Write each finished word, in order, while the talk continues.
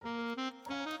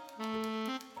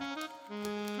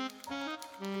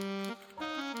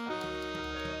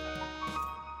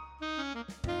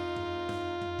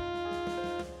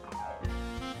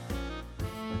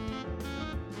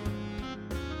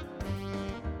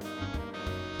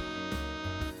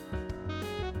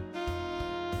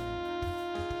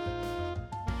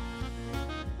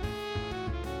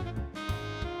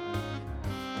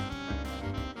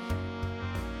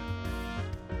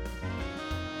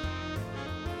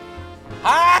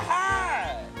Hi,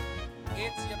 hi!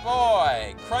 It's your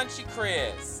boy, Crunchy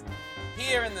Chris,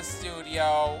 here in the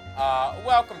studio.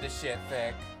 Welcome to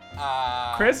Shitfic.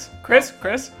 Chris?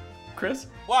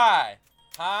 Why?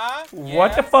 Huh?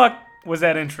 What the Yes? fuck was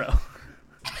that intro?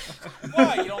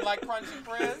 What, you don't like Crunchy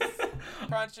Chris?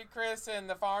 Crunchy Chris and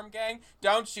the Farm Gang?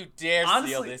 Don't you dare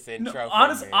steal this intro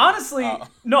from me. Honestly, Oh.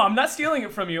 no, I'm not stealing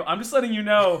it from you. I'm just letting you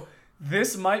know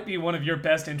this might be one of your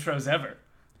best intros ever.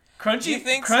 You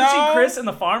think Crunchy so? Chris and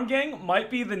the Farm Gang might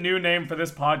be the new name for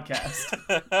this podcast.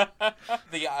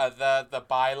 The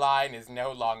byline is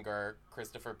no longer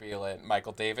Christopher Beale and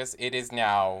Michael Davis. It is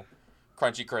now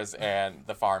Crunchy Chris and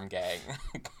the Farm Gang.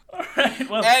 All right,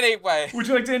 well, Anyway, would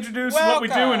you like to introduce what we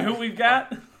do and who we've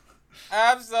got?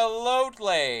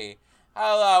 absolutely.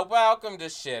 Hello, welcome to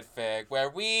Shitfic, where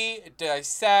we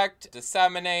dissect,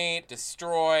 disseminate,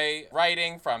 destroy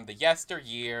writing from the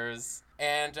yesteryears.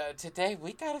 And today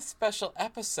we got a special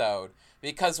episode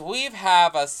because we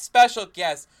have a special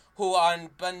guest who,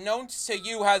 unbeknownst to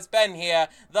you, has been here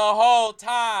the whole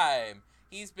time.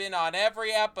 He's been on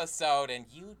every episode and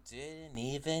you didn't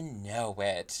even know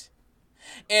it.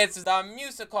 It's the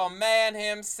musical man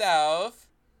himself,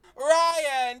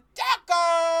 Ryan Decker!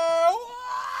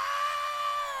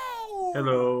 Wow!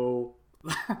 Hello.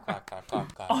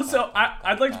 Clap. Also,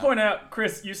 I'd like to point out,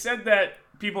 Chris, you said that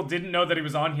people didn't know that he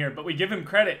was on here, but we give him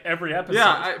credit every episode.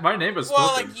 Yeah, my name is Well,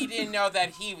 spoken. like, he didn't know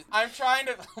that I'm trying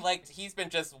to, like, he's been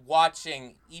just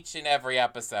watching each and every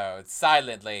episode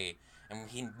silently, and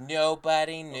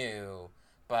nobody knew.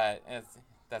 But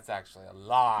that's actually a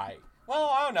lie. Well,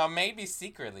 I don't know, maybe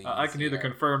secretly. I he's can neither here.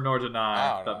 confirm nor I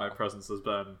deny don't that my know. presence has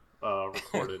been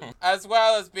recorded. As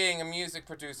well as being a music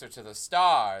producer to the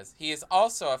stars, he is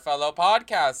also a fellow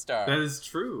podcaster. That is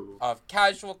true. Of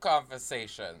Casual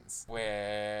Conversations with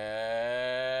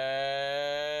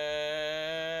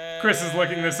Chris is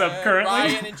looking this up currently.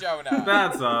 Ryan and Jonah.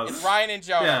 That's us. It's Ryan and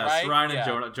Jonah, yes, right? Ryan and Yeah.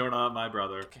 Jonah. Jonah, my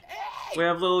brother. Hey! We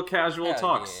have little casual Hell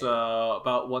talks yeah.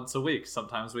 about once a week.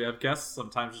 Sometimes we have guests.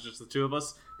 Sometimes it's just the two of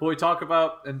us. But we talk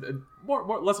about, and more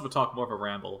less of a talk, more of a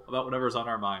ramble about whatever's on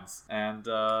our minds. And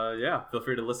yeah, feel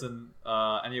free to listen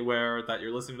anywhere that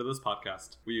you're listening to this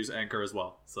podcast. We use Anchor as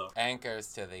well. So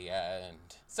Anchors to the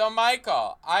end. So,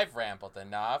 Michael, I've rambled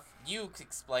enough. You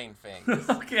explain things.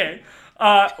 Okay.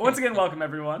 Once again, welcome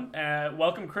everyone.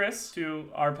 Welcome Chris to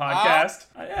our podcast.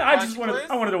 I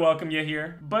wanted to welcome you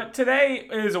here. But today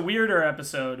is a weirder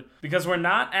episode because we're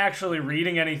not actually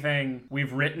reading anything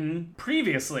we've written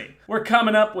previously. We're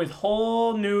coming up with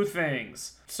whole new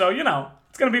things. So,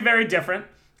 it's going to be very different.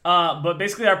 But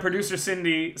basically our producer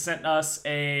Cindy sent us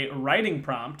a writing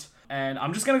prompt. And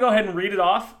I'm just going to go ahead and read it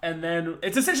off. And then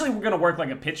it's essentially we're going to work like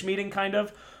a pitch meeting kind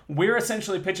of. We're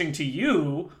essentially pitching to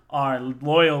you, our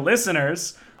loyal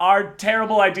listeners, our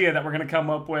terrible idea that we're going to come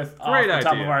up with off the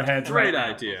top of our heads. Great right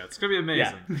now. idea. It's going to be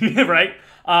amazing. Yeah, right?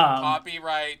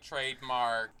 Copyright,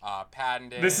 trademark,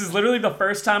 patented. This is literally the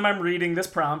first time I'm reading this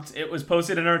prompt. It was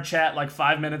posted in our chat like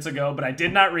 5 minutes ago, but I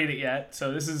did not read it yet.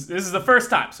 So this is the first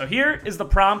time. So here is the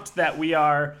prompt that we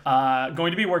are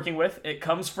going to be working with. It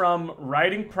comes from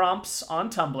Writing Prompts on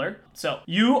Tumblr. So,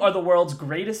 you are the world's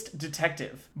greatest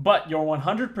detective, but your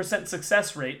 100%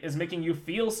 success rate is making you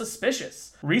feel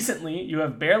suspicious. Recently, you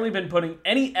have barely been putting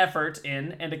any effort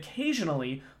in and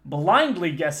occasionally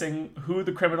blindly guessing who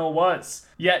the criminal was.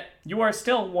 Yet, you are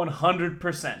still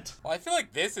 100%. Well, I feel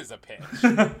like this is a pitch.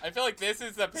 I feel like this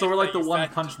is the pitch. So we're like that the you One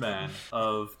sent. Punch Man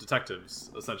of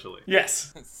detectives, essentially.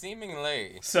 Yes.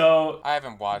 Seemingly. So, I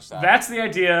haven't watched that. that's the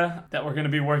idea that we're going to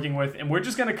be working with, and we're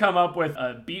just going to come up with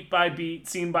a beat-by-beat,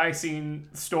 scene-by-scene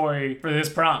story for this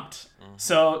prompt.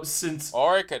 So, since...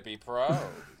 Or it could be prose.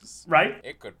 Right?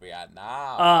 It could be a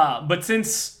novel. But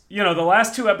since, the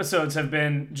last 2 episodes have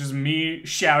been just me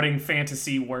shouting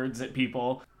fantasy words at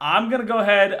people, I'm going to go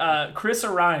ahead, Chris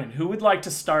or Ryan, who would like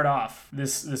to start off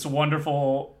this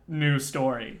wonderful new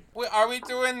story? Wait, are we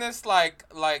doing this like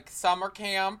summer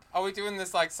camp? Are we doing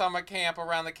this like summer camp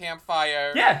around the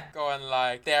campfire? Yeah. Going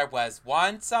like, there was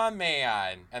once a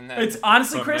man. And then... It's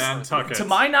honestly, So Chris, Nantucket. to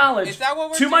my knowledge, Is that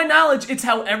what we're to my doing? knowledge, it's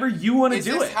however you want to Is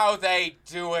do this it. how they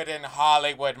do it in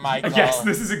Hollywood, Michael? Yes,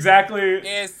 this is exactly...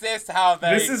 Is this how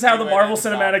they This is how do the it Marvel in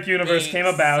Cinematic the Universe big came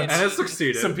about. city? And it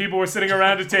succeeded. Some people were sitting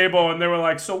around a table and they were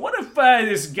like, so what if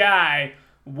this guy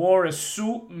wore a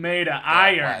suit made of There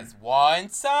iron? was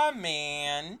once a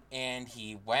man, and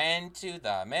he went to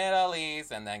the Middle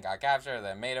East, and then got captured, and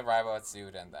then made a robot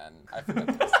suit, and then I forgot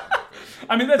the rest of the movie.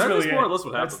 I mean, that's That really is more it. or less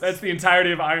what happens. That's the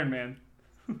entirety of Iron Man.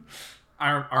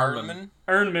 Iron Man.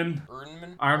 Ernman.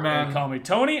 Ernman? Iron Man. Call me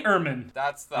Tony Ernman.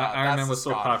 That's the Iron that's Man the was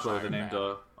so Scottish popular they Iron named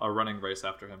Man. a running race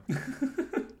after him.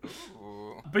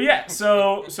 But yeah,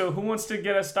 so who wants to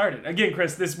get us started? Again,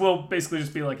 Chris, this will basically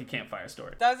just be like a campfire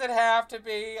story. Does it have to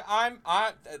be? I've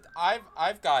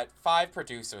got 5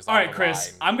 producers. All right,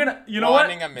 Chris, I'm gonna. You know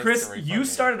what, Chris, you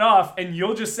started off, and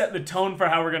you'll just set the tone for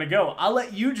how we're gonna go. I'll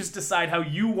let you just decide how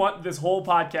you want this whole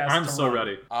podcast. I'm to so run.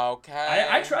 ready. Okay.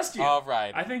 I trust you. All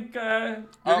right. I think you're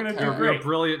gonna do great. Your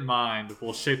brilliant mind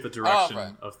will shape the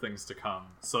direction of things to come.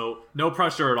 So no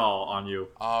pressure at all on you.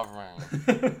 All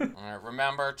right.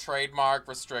 Remember, trademark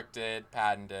restricted,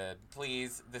 patented.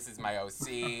 Please, this is my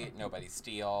OC. Nobody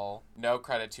steal. No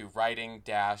credit to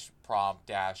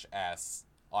writing-prompt-s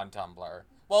on Tumblr.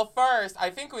 Well, first,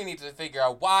 I think we need to figure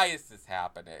out why is this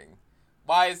happening.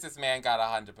 Why is this man got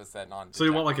 100% on? So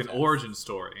you want like an origin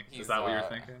story? Is that what you're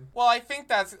thinking? Well, I think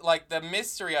that's like the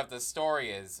mystery of the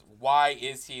story is why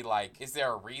is he like? Is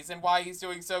there a reason why he's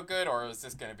doing so good, or is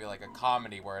this going to be like a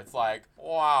comedy where it's like,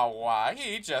 wow,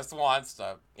 he just wants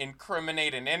to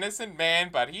incriminate an innocent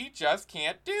man, but he just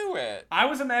can't do it. I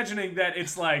was imagining that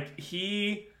it's like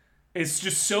he is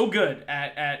just so good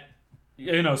at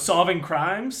solving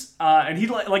crimes, and he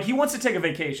he wants to take a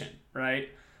vacation, right?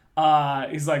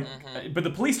 He's like, but the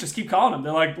police just keep calling him.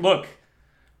 They're like, look,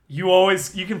 you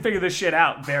can figure this shit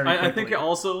out very quickly. I think it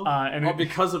also,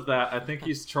 because of that, I think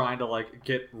he's trying to like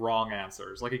get wrong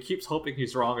answers. Like he keeps hoping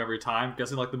he's wrong every time,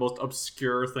 guessing like the most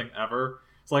obscure thing ever.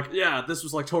 It's like, yeah, this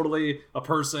was like totally a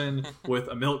person with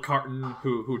a milk carton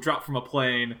who dropped from a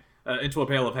plane into a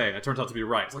bale of hay. It turns out to be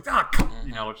right. It's like,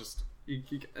 he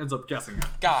ends up guessing it.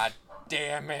 God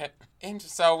damn it. And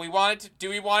so we want it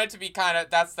to be kind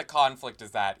of, that's the conflict, is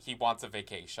that he wants a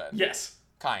vacation. Yes.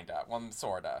 Kinda. Well,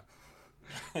 sorta.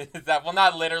 Is that, well,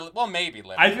 not literally, well, maybe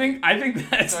literally. I think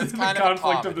that's the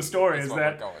conflict of the story, is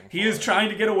that he is trying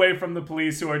to get away from the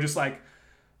police who are just like,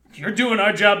 you're doing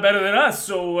our job better than us,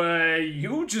 so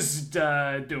you just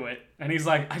do it. And he's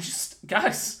like, I just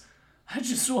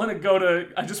want to go to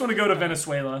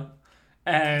Venezuela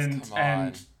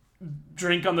and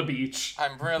drink on the beach.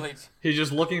 He's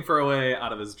just looking for a way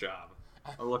out of his job,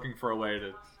 or looking for a way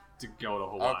to go to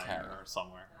Hawaii or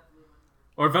somewhere,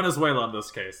 or Venezuela in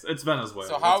this case. It's Venezuela.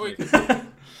 So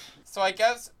so I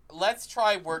guess let's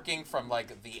try working from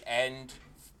like the end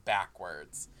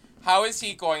backwards. How is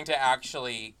he going to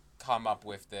actually come up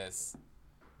with this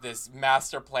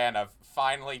master plan of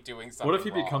finally doing something? What if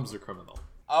he wrong? becomes a criminal?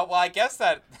 Oh, well, I guess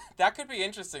that could be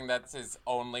interesting. That's his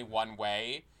only one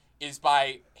way, is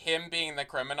by him being the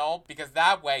criminal, because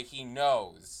that way he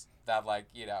knows that, like,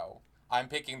 I'm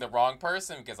picking the wrong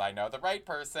person because I know the right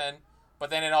person, but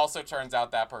then it also turns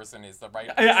out that person is the right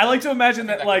person. I like to imagine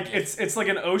that like, it's like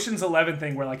an Ocean's 11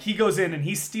 thing where, like, he goes in and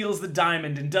he steals the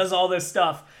diamond and does all this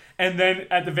stuff, and then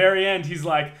at the very end he's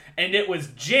like, and it was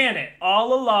Janet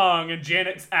all along, and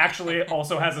Janet actually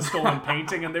also has a stolen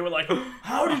painting, and they were like,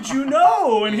 how did you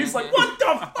know? And he's like, what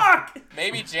the fuck?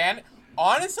 Maybe Janet...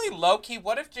 Honestly, low-key,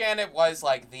 what if Janet was,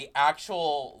 like, the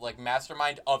actual, like,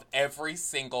 mastermind of every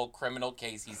single criminal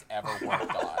case he's ever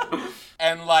worked on?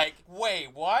 And, like, wait,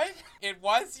 what? It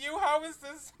was you? How is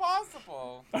this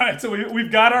possible? All right, so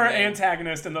we've got our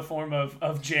antagonist in the form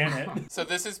of Janet. So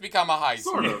this has become a heist.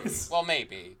 Sort of. Well,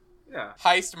 maybe. Yeah.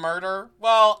 Heist murder?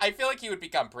 Well, I feel like he would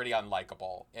become pretty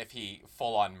unlikable if he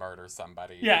full-on murders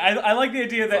somebody. Yeah, I like the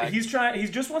idea that he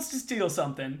just wants to steal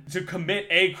something, to commit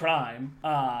a crime,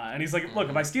 and he's like, look,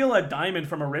 if I steal a diamond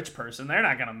from a rich person, they're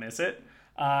not gonna miss it.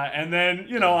 And then,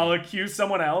 I'll accuse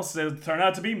someone else. It'll turn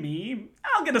out to be me.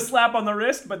 I'll get a slap on the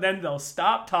wrist, but then they'll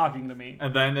stop talking to me.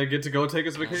 And then they get to go take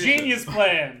his vacation. Genius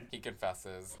plan. He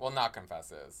confesses. Well, not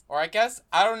confesses. Or I guess,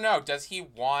 I don't know. Does he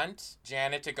want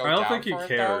Janet to go down? I don't think he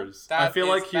cares. I feel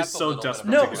like he's so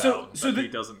desperate to get out that he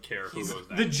doesn't care who goes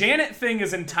down. The Janet thing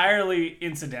is entirely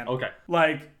incidental. Okay.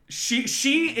 Like,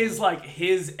 she is like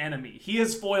his enemy. He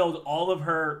has foiled all of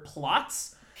her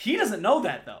plots. He doesn't know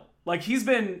that, though. Like, he's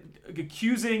been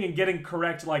accusing and getting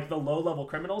correct, like, the low-level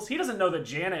criminals. He doesn't know that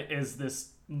Janet is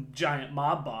this giant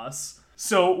mob boss.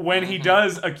 So when he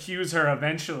does accuse her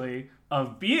eventually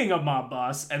of being a mob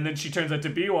boss, and then she turns out to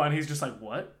be one, he's just like,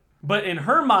 what? But in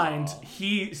her mind,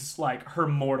 he's, like, her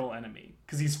mortal enemy,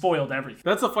 because he's foiled everything.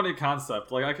 That's a funny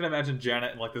concept. Like, I can imagine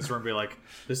Janet in, like, this room be like,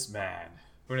 this man,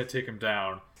 we're gonna take him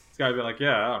down. This guy would be like,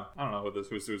 yeah, I don't know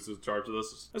who's in charge of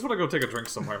this. I just want to go take a drink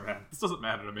somewhere, man. This doesn't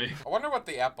matter to me. I wonder what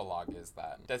the epilogue is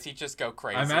then. Does he just go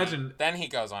crazy? I imagine... Then he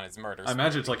goes on his murder spree. I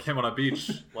imagine it's like him on a beach.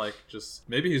 Like, just...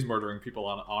 Maybe he's murdering people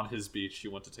on his beach he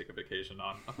went to take a vacation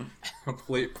on.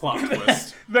 Complete plot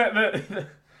twist.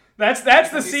 That's the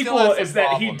Because he still sequel, has is some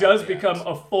that he problem does at the become end.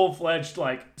 a full-fledged,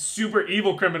 like, super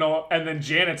evil criminal, and then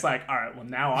Janet's like, all right, well,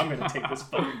 now I'm going to take this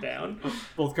fucker down.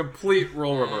 Both complete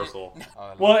role reversal. Oh, I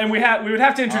love Well, and we would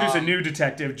have to introduce a Um, new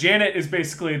detective. Janet is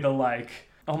basically the, like,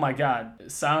 oh my god,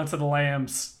 Silence of the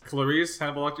Lambs. Clarice,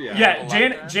 Hannibal Lecter, Yeah,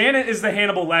 Hannibal Lecter? Janet is the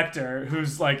Hannibal Lecter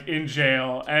who's, like, in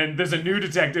jail, and there's a new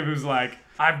detective who's like,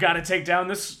 I've got to take down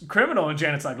this criminal, and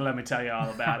Janet's like, let me tell you all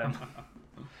about him.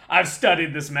 I've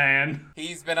studied this man.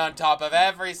 He's been on top of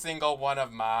every single one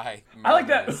of my I like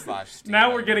that. murders / Now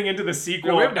we're stealing. getting into the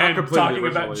sequel Yeah, we have not and completed talking the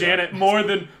about original yet.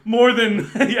 Janet more than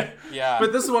yeah. Yeah.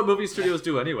 But this is what movie studios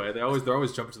do anyway. They're always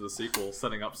jumping to the sequel,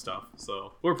 setting up stuff.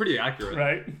 So we're pretty accurate.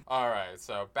 Right. All right,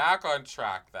 so back on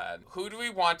track then. Who do we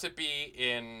want to be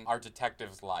in our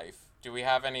detective's life? Do we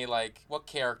have any, like, what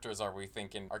characters are we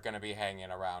thinking are going to be hanging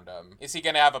around him? Is he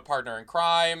going to have a partner in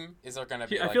crime? Is there going to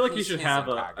be, I feel like he who's should his have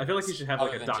antagonist, like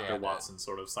other a than Dr. Janet? Watson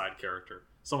sort of side character,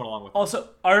 someone along with. Also,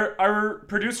 our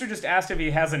producer just asked if he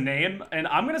has a name, and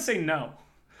I'm gonna say no.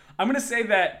 I'm gonna say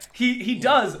that he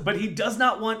does, but he does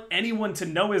not want anyone to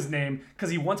know his name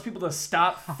because he wants people to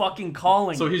stop fucking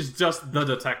calling. So him. he's just the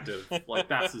detective. Like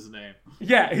that's his name.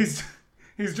 Yeah, he's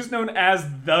just known as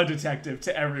the detective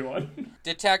to everyone.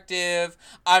 Detective,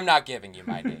 I'm not giving you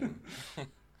my name.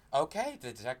 Okay,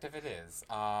 the detective it is.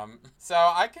 So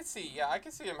I could see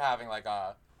him having like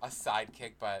a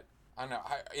sidekick, but I don't know.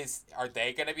 Are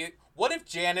they gonna be? What if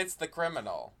Janet's the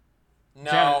criminal?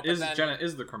 No, Janet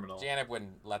is the criminal. Janet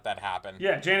wouldn't let that happen.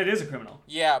 Yeah, Janet is a criminal.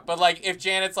 Yeah, but like if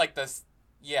Janet's like this,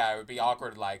 yeah, it would be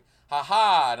awkward. Like,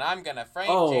 haha, and I'm gonna frame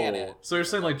Janet. So you're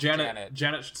saying like Janet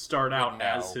should start out know.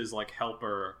 as his like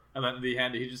helper, and then in the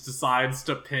end he just decides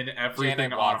to pin everything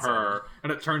Janet on Watson. her,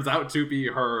 and it turns out to be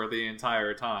her the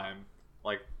entire time.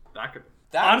 Like that could.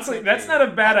 Honestly, that's not a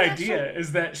bad idea.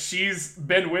 Is that she's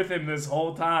been with him this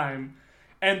whole time,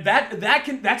 and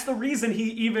that's the reason he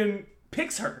even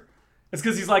picks her. It's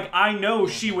because he's like, I know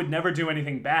she would never do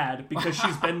anything bad because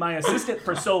she's been my assistant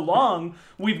for so long.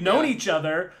 We've known each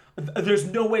other. There's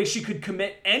no way she could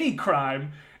commit any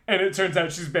crime. And it turns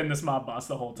out she's been this mob boss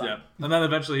the whole time. Yeah, and then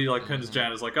eventually he like pins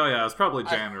Janet. Is like, oh yeah, it's probably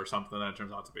Janet or something. And it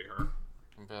turns out to be her.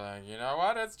 Be like, you know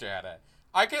what? It's Janet.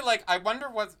 I wonder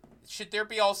should there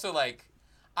be also like,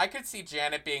 I could see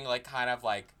Janet being like kind of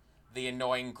like the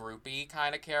annoying groupie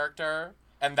kind of character.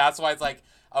 And that's why it's like,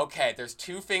 okay, there's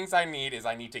two things I need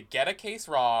to get a case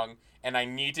wrong, and I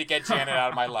need to get Janet out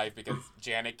of my life because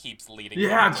Janet keeps leading.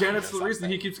 Yeah, me to Janet's or the reason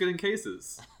he something. keeps getting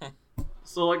cases.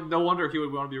 So like, no wonder he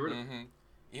would want to be rid of him.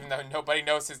 Even though nobody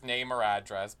knows his name or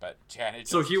address, but Janet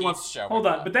just So he keeps wants- showing Hold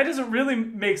on, up. but that doesn't really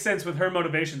make sense with her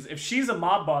motivations. If she's a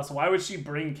mob boss, why would she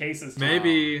bring cases to him?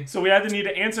 Maybe, So we either need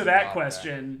to answer that Okay.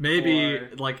 question. maybe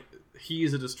or- like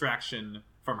he's a distraction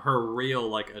from her real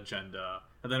like agenda,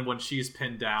 and then when she's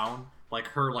pinned down, like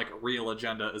her like real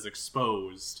agenda is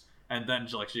exposed, and then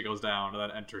she goes down, and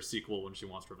then enters sequel when she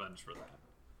wants revenge for that.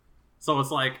 So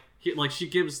it's like she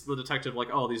gives the detective like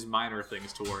these minor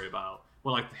things to worry about,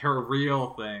 when like her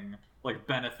real thing like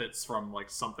benefits from like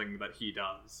something that he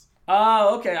does.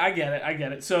 Oh, okay, I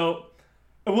get it. So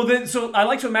I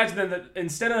like to imagine then that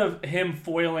instead of him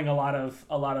foiling a lot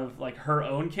of like her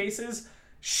own cases,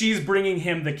 she's bringing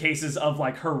him the cases of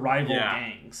like her rival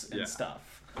gangs and stuff.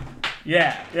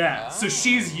 Yeah. So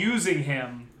she's using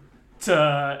him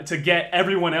to get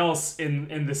everyone else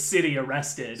in the city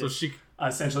arrested. So she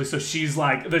essentially, so she's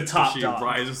like the top she dog.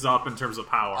 rises up in terms of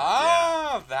power.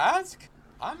 Oh,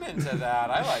 I'm into that.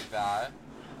 I like that.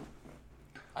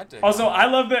 I dig Also, that. I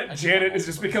love that I Janet think is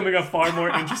just becoming a far more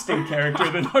interesting character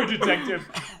than our detective.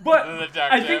 But The detective.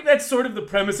 I think that's sort of the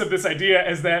premise of this idea,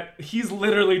 is that he's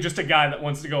literally just a guy that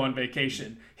wants to go on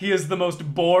vacation. He is the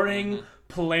most boring,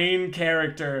 plain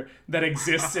character that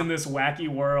exists in this wacky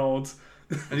world.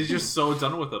 And he's just so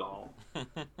done with it all.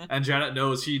 And Janet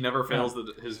knows he never fails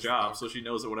his job, so she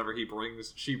knows that whatever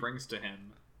she brings to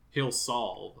him, he'll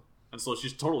solve. And so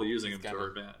she's totally using him to her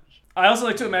advantage. I also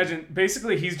like to imagine,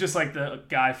 basically, he's just like the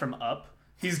guy from Up.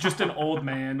 He's just an old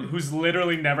man who's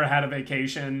literally never had a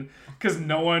vacation because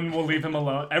no one will leave him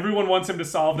alone. Everyone wants him to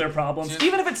solve their problems,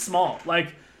 even if it's small.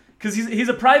 Like, because he's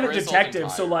a private Or he's old detective,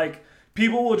 and so tired. like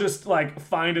people will just like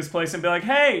find his place and be like,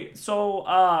 "Hey, so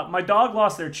my dog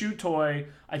lost their chew toy.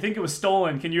 I think it was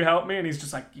stolen. Can you help me?" And he's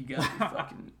just like, "You got me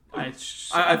fucking."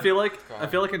 I feel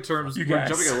like in terms You we're guys.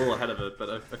 jumping a little ahead of it, but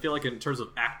I feel like in terms of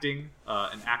acting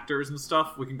and actors and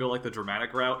stuff, we can go like the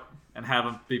dramatic route and have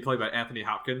him be played by Anthony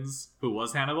Hopkins, who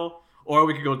was Hannibal, or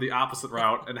we could go the opposite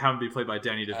route and have him be played by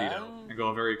Danny DeVito and go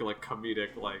a very like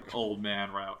comedic like old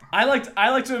man route. I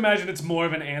like to imagine it's more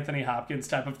of an Anthony Hopkins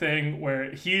type of thing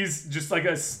where he's just like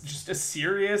just a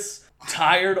serious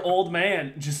tired old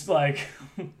man, just like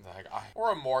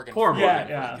or a Morgan. Poor Morgan.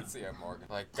 Yeah. I can see a Morgan.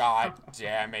 Like, God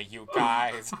damn it, you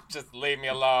guys, just leave me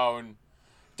alone.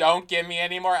 Don't give me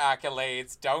any more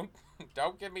accolades. Don't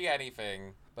give me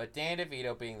anything. But Dan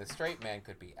DeVito being the straight man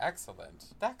could be excellent.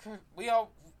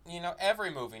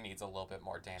 Every movie needs a little bit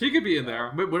more Dan. He could be in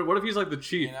there. What if he's like the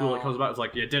chief You who know- like comes back and is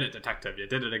like, "You did it, detective. You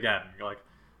did it again." You're like,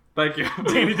 "Thank you."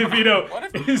 Danny DeVito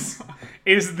What if-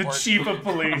 is the Or- chief of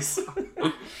police.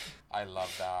 I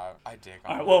love that. I dig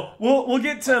all All right, that. well, we'll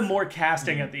get to more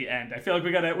casting at the end. I feel like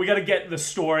we gotta get the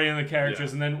story and the characters,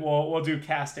 Yeah. and then we'll do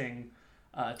casting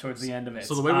towards the end of it.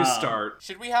 So the way we start,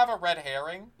 Should we have a red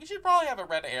herring? We should probably have a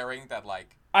red herring that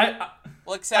like. I'm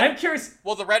Except. curious.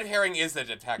 Well, the red herring is the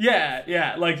detective.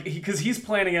 Yeah, like because he's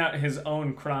planning out his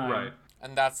own crime. right?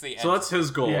 And that's the end. So that's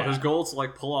his goal. Yeah. His goal is to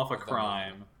like pull off a the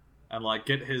crime and like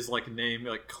get his like name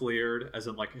like cleared, as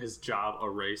in like his job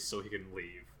erased, so he can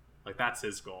leave. Like that's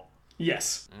his goal.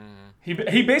 Yes. Mm-hmm.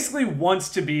 He basically wants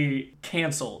to be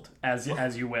canceled, as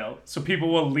you will, so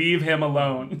people will leave him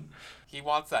alone. He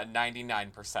wants that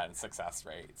 99% success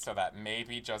rate, so that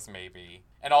maybe, just maybe,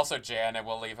 and also Janet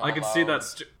will leave him I can see alone.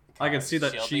 that. I can see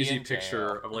that She'll be cheesy in picture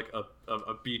jail. of like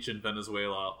a beach in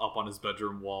Venezuela up on his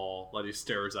bedroom wall that he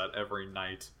stares at every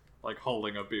night, like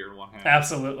holding a beer in one hand.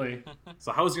 Absolutely.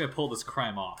 So how is he gonna pull this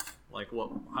crime off? Like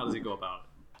what? How does he go about it?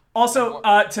 Also,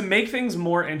 to make things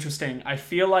more interesting, I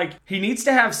feel like he needs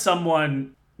to have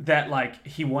someone that like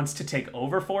he wants to take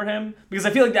over for him, because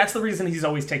I feel like that's the reason he's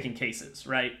always taking cases,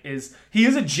 right? Is he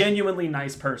is a genuinely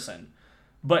nice person,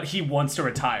 but he wants to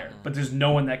retire, but there's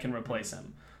no one that can replace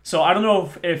him. So I don't know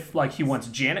if like he wants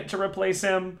Janet to replace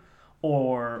him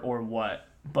or what,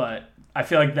 but I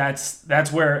feel like that's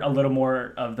where a little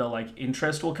more of the like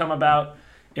interest will come about,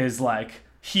 is like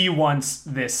he wants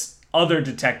this other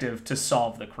detective to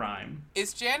solve the crime.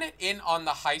 Is Janet in on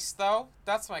the heist, though?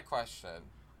 That's my question.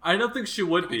 I don't think she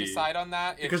would Did we be, decide on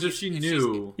that? because if she she's-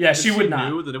 knew, Yeah, if she would not.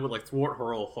 knew, then it would like thwart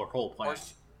her whole plan. Or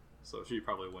So she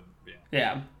probably wouldn't be.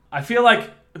 Yeah. I feel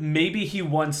like maybe he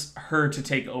wants her to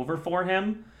take over for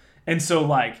him, and so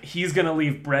like he's gonna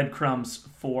leave breadcrumbs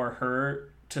for her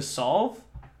to solve.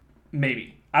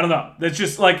 Maybe. I don't know. That's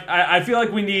just like I feel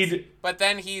like we need. But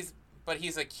then he's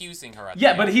accusing her. At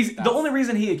Yeah, the but end. he's the That's- only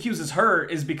reason he accuses her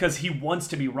is because he wants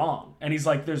to be wrong, and he's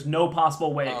like, "There's no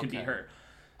possible way it could be Okay. her."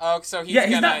 Oh, so he's Yeah,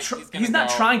 he's gonna, not. He's not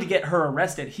go- trying to get her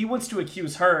arrested. He wants to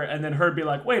accuse her, and then her be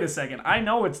like, "Wait a second, I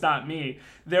know it's not me.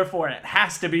 Therefore, it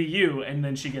has to be you." And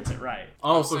then she gets it right.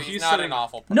 Oh, So so he's he's not setting. an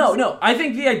awful person. No. I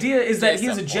think the idea is that Jason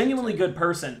he's a genuinely Bourne. good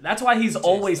person. That's why he's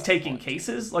always taking Bourne.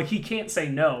 cases. Like he can't say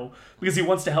no because he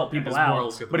wants to help people his out.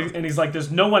 morals get the But best. he's like, there's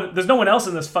no one else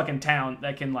in this fucking town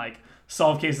that can like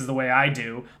solve cases the way I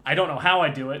do. I don't know how I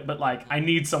do it, but like I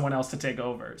need someone else to take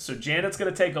over. So Janet's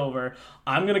gonna take over.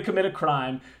 I'm gonna commit a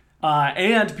crime.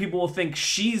 And people will think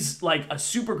she's like a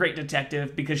super great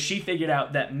detective because she figured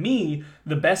out that me,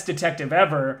 the best detective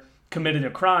ever, committed a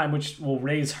crime, which will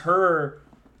raise her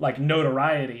like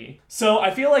notoriety. So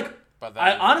I feel like, But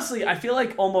then- I feel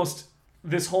like almost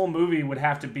this whole movie would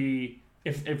have to be,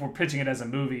 if we're pitching it as a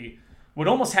movie, would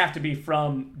almost have to be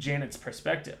from Janet's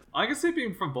perspective. I can see it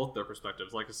being from both their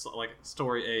perspectives, like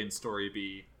story A and story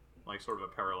B, like sort of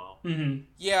a parallel.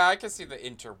 Yeah, I can see the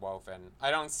interwoven. I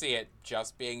don't see it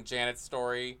just being Janet's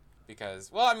story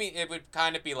because, well, I mean, it would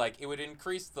kind of be like it would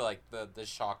increase the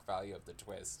shock value of the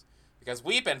twist because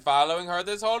we've been following her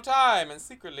this whole time and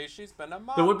secretly she's been a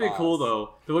mob That would be boss. cool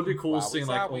though. That would be cool Wow, seeing was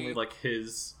like that only weird? like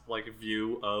his like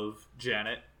view of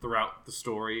Janet throughout the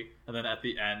story, and then at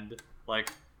the end,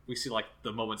 like we see like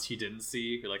the moments he didn't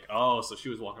see. You're like, oh, so she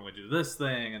was walking away to do this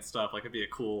thing and stuff. Like it'd be a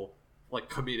cool like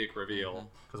comedic reveal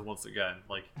because once again,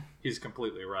 like he's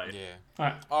completely right.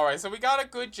 Yeah. All right, so we got a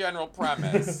good general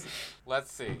premise.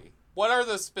 Let's see. What are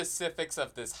the specifics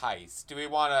of this heist? Do we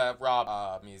want to rob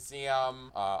a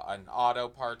museum, an auto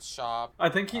parts shop? I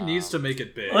think he needs to make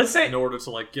it big. Let's say- in order to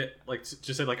like get like to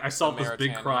just say like I solved this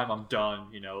big Maritana. crime, I'm done.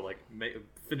 You know, like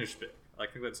finish big. I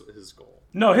think that's his goal.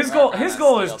 No, his Right,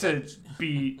 goal is steal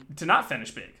to not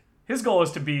finish big. His goal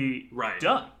is to be Right.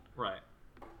 done. Right.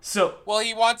 So Well,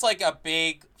 he wants like a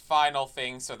big final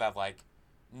thing so that like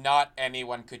not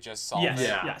anyone could just solve yes, it.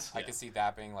 Yeah. yes. I can see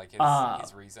that being like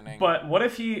his reasoning. But what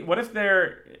if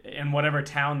they're in whatever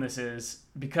town this is,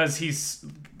 because he's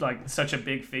like such a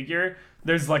big figure,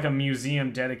 there's like a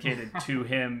museum dedicated to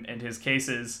him and his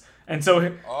cases. And so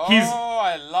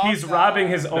I love he's that. robbing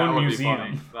his That own would museum. be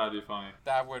funny. That'd be funny.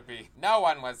 That would be. No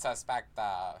one would suspect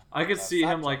the. I could the see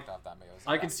him, like- subject of that museum.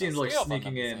 I could see him like Steal from the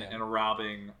sneaking in museum. and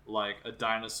robbing like a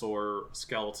dinosaur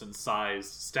skeleton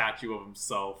sized statue of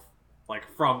himself, like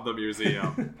from the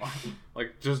museum,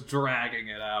 like just dragging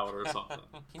it out or something.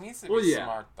 He needs to be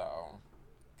smart though,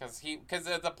 because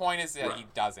the point is that he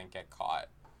doesn't get caught,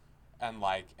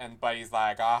 but he's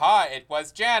like, aha, it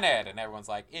was Janet, and everyone's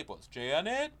like, it was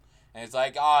Janet, and it's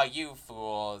like, oh, you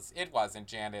fools, it wasn't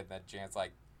Janet. And then Janet's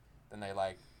like, then they're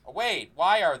like, oh, wait,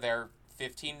 why are there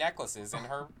 15 necklaces in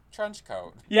her trench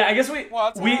coat? Yeah, I guess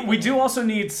we do also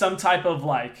need some type of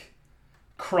like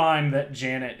crime that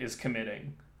Janet is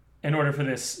committing in order for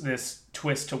this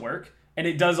twist to work, and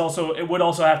it would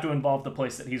also have to involve the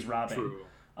place that he's robbing. True.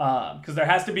 Because there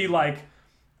has to be like,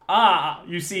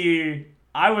 you see,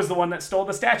 I was the one that stole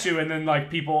the statue, and then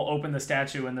like people open the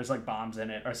statue and there's like bombs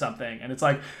in it or something, and it's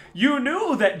like, you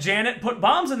knew that Janet put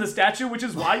bombs in the statue, which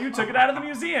is why you took it out of the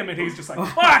museum, and he's just like,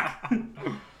 fuck.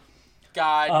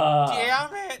 God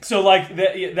damn it. So like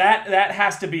that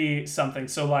has to be something.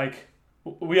 So like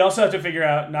we also have to figure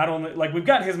out not only like we've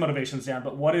got his motivations down,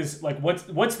 but what's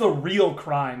the real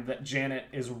crime that Janet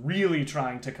is really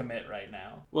trying to commit right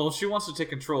now? Well, she wants to take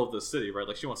control of the city, right?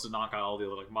 Like she wants to knock out all the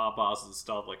other like mob bosses and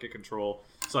stuff, like get control.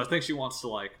 So I think she wants to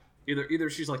like either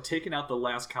she's like taking out the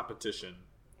last competition,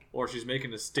 or she's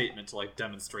making a statement to like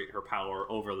demonstrate her power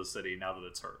over the city now that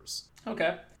it's hers.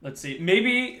 Okay, let's see.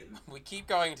 Maybe we keep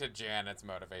going to Janet's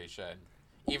motivation,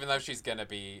 even though she's gonna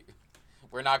be.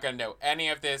 We're not going to know any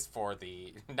of this for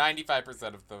the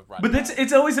 95% of the run. But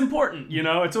it's always important, you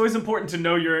know? It's always important to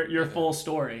know your full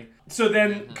story. So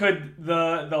then could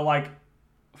the like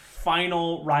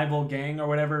final rival gang or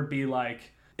whatever be like,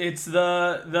 it's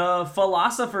the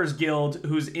Philosophers Guild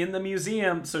who's in the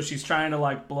museum, so she's trying to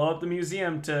like blow up the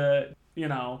museum to, you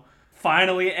know,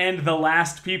 finally end the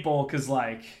last people, because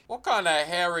like... What kind of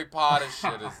Harry Potter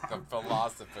shit is the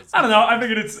Philosophers? I don't know, I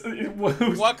figured it's...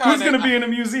 Who's going to be in a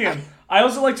museum? I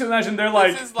also like to imagine they're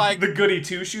like the Goody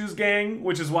Two-Shoes gang,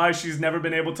 which is why she's never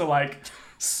been able to like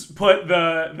put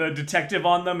the detective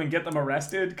on them and get them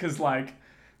arrested, because like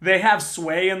they have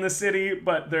sway in the city,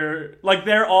 but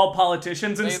they're all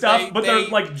politicians and stuff, but they're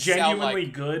like genuinely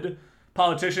good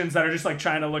politicians that are just like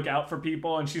trying to look out for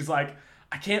people, and she's like,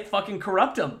 I can't fucking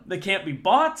corrupt them. They can't be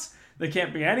bots. They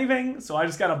can't be anything. So I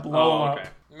just gotta blow them up.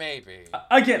 Maybe.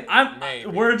 Again,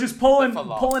 we're just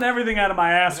pulling everything out of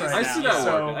my ass right now. I see that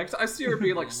working. I see her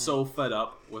being like so fed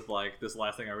up with like this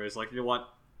last thing I read. Is like, you know what?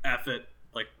 F it.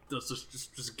 Like,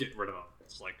 just get rid of them.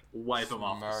 Just like wipe them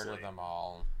off. Murder them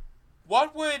all.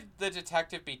 What would the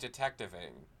detective be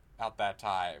detectiving at that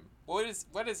time? What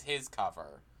is his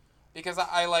cover? Because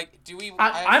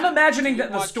I'm imagining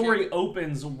that the story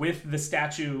opens with the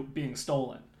statue being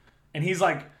stolen, and he's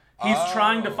like,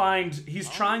 trying to find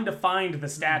the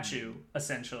statue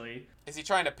essentially. Is he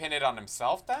trying to pin it on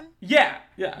himself then? Yeah.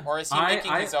 Or is he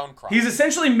making his own crime? He's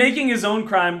essentially making his own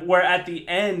crime, where at the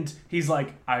end he's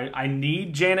like, I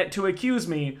need Janet to accuse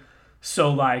me, so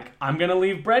like I'm gonna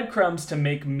leave breadcrumbs to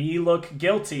make me look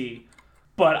guilty.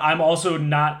 But I'm also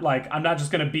not I'm not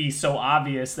just going to be so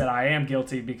obvious that I am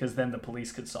guilty, because then the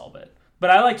police could solve it.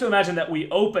 But I like to imagine that we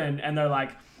open and they're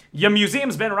like, your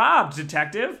museum's been robbed,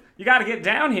 detective. You got to get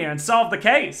down here and solve the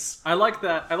case. I like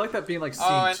that. I like that being like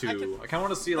scene 2. I kind of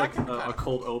want to see like a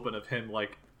cold open of him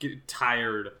like getting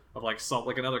tired of like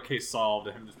another case solved,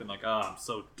 and him just being like, oh, I'm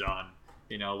so done.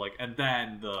 You know, like, and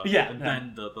then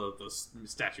the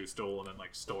statue stolen, and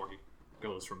like story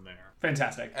goes from there.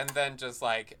 Fantastic. And then just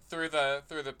like through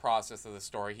the process of the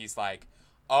story, he's like,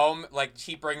 like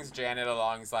he brings Janet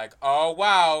along. He's like, oh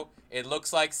wow, it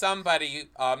looks like somebody,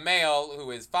 a male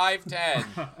who is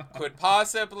 5'10", could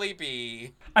possibly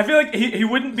be. I feel like he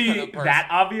wouldn't be that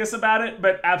obvious about it,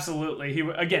 but absolutely, he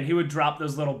would drop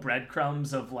those little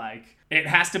breadcrumbs of like, it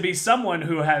has to be someone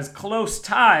who has close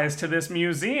ties to this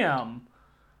museum.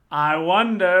 I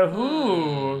wonder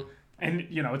who. And,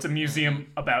 you know, it's a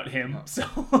museum about him, so...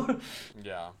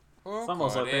 Yeah. It's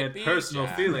almost like they had personal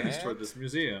feelings toward this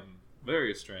museum.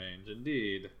 Very strange,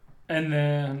 indeed. And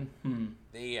then...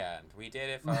 The end. We did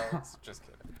it, folks. Just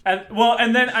kidding.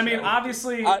 And then, I mean,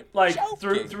 obviously, like,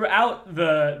 throughout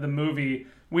the movie,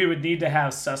 we would need to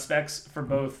have suspects for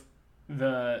both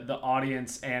the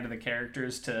audience and the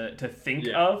characters to think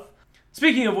of.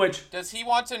 Speaking of which... Does he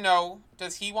want to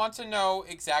know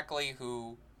exactly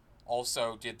who...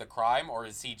 also did the crime, or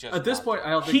is he just... At this point, I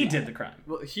don't think... He did the crime.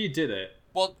 Well, he did it.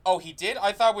 Well, he did?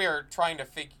 I thought we were trying to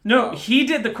figure... No, he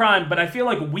did the crime, but I feel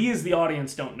like we as the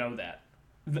audience don't know that.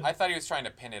 I thought he was trying to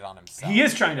pin it on himself. He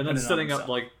is trying to pin it on setting himself. Up,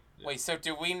 like... Wait, so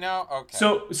do we know? Okay.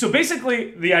 So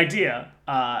basically, the idea,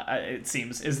 it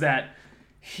seems, is that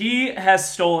he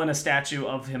has stolen a statue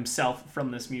of himself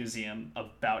from this museum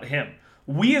about him.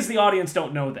 We as the audience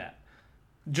don't know that.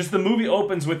 just the movie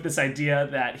opens with this idea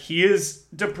that he is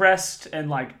depressed and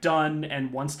like done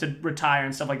and wants to retire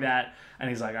and stuff like that. And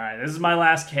he's like, all right, this is my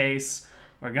last case.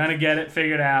 We're going to get it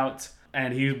figured out.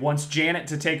 And he wants Janet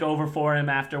to take over for him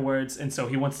afterwards. And so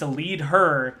he wants to lead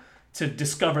her to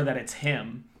discover that it's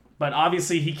him. But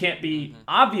obviously he can't be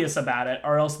obvious about it,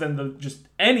 or else then just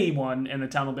anyone in the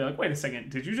town will be like, wait a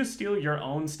second, did you just steal your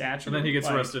own statue? And then he gets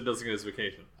arrested and doesn't get his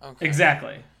vacation. Okay.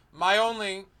 Exactly. My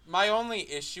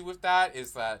only issue with that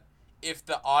is that if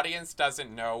the audience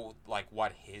doesn't know like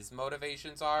what his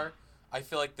motivations are, I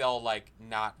feel like they'll like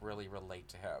not really relate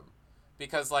to him.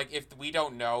 Because like if we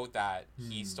don't know that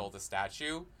he stole the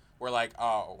statue, we're like,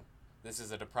 oh, this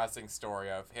is a depressing story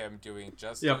of him doing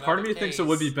just part of me case. thinks it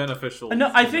would be beneficial.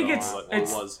 No, I think it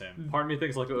was him. Part of me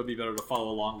thinks like it would be better to follow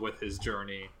along with his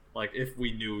journey, like if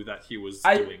we knew that he was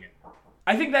doing it.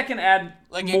 I think that can add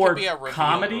like more it could be a reveal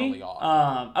comedy. Early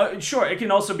on. Sure, it can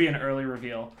also be an early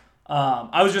reveal.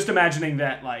 I was just imagining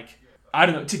that, like, I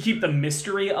don't know, to keep the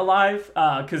mystery alive,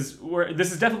 because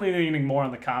this is definitely leaning more on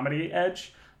the comedy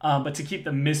edge. But to keep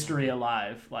the mystery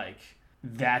alive, like,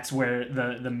 that's where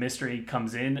the mystery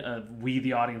comes in. We,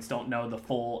 the audience, don't know the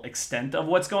full extent of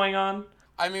what's going on.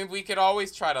 I mean, we could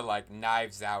always try to like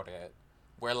Knives Out it,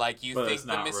 where like you think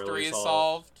the mystery really is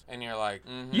solved. solved, and you're like,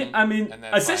 Yeah, I mean,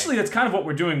 essentially, like, that's kind of what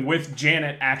we're doing with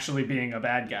Janet actually being a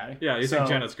bad guy. Yeah, you think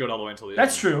Janet's good all the way until the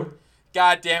That's end. true.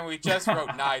 God damn, we just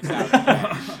wrote Knives Out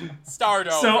again. Start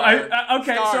over. So I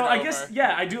over. guess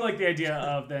yeah, I do like the idea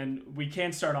of then we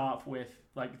can start off with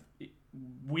like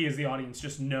we as the audience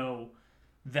just know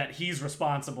that he's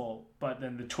responsible, but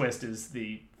then the twist is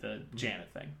the Janet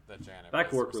thing. The Janet That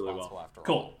was worked really responsible well. after all.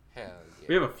 Cool. Hell yeah.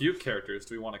 We have a few characters.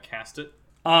 Do we want to cast it?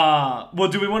 Well,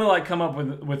 do we want to like come up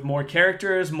with more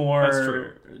characters, That's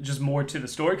true. just more to the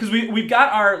story? Because we've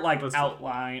got our like That's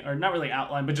outline, or not really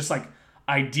outline, but just like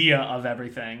idea of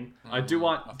everything. I do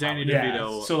want Danny Yeah,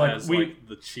 DeVito so, like, as we-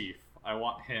 the chief. I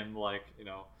want him like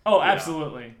Oh, Yeah.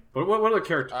 absolutely. But what other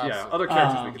characters? Yeah, Absolutely. other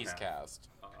characters we He's can have. cast.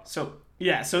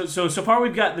 So far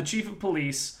we've got the chief of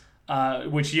police,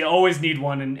 which you always need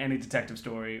one in any detective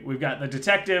story. We've got the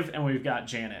detective and we've got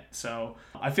Janet. So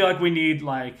I feel like we need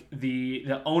like the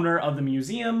owner of the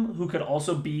museum, who could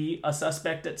also be a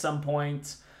suspect at some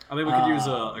point. I think we could use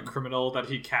a criminal that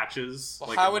he catches. Well,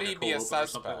 like, how in, would like, he a be a cold open or something.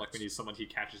 suspect? Like we need someone he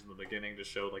catches in the beginning to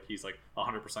show like he's like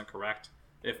 100% correct.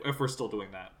 If we're still doing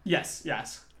that. Yes.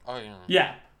 Oh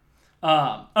yeah.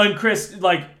 Yeah. And Chris,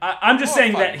 like, I'm just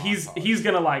saying that montage. he's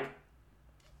gonna like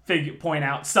point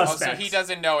out Oh, suspects. so he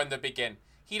doesn't know in the begin.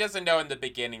 He doesn't know in the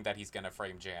beginning that he's gonna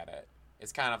frame Janet.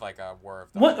 It's kind of like a war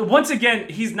of the Once again,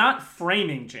 he's not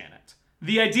framing Janet.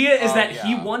 The idea is that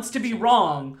he yeah. wants to be Change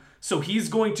wrong, so he's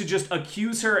going to just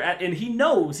accuse her, and he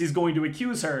knows he's going to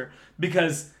accuse her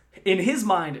because in his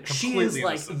mind, she is Completely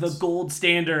like innocent. the gold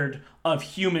standard of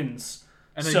humans.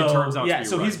 And then so, he turns out yeah, to be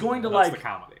so right. he's going to That's like the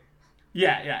comedy.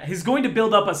 Yeah, he's going to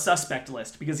build up a suspect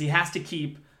list because he has to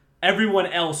keep everyone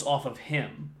else off of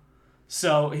him.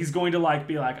 So he's going to like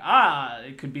be like,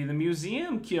 it could be the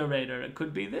museum curator, it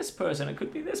could be this person, it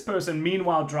could be this person.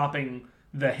 Meanwhile, dropping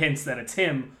the hints that it's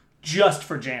him just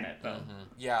for Janet, though.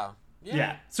 Yeah.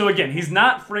 So again, he's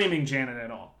not framing Janet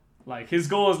at all. Like his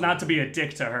goal is not to be a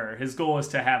dick to her. His goal is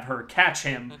to have her catch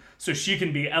him so she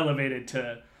can be elevated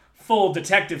to full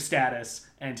detective status,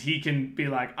 and he can be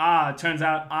like, it turns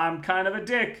out I'm kind of a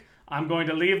dick. I'm going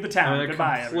to leave the town. And it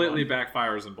Goodbye, completely everyone.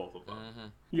 backfires in both of them.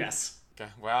 Yes.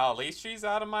 Okay, well, at least she's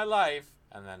out of my life.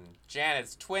 And then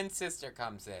Janet's twin sister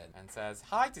comes in and says,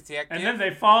 "Hi, detective." And then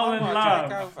they fall in I wanna love,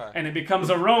 take over. and it becomes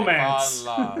a They romance.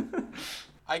 fall in love.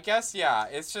 I guess, yeah,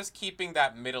 it's just keeping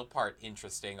that middle part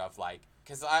interesting of, like,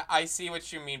 because I see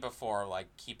what you mean before, like,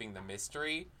 keeping the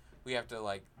mystery. We have to,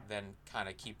 like, then kind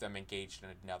of keep them engaged in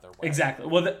another way. Exactly.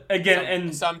 Well,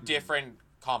 again, some different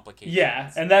complications.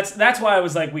 yeah, and that's why I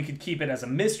was like, we could keep it as a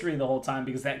mystery the whole time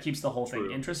because that keeps the whole thing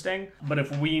True. interesting. But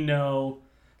if we know,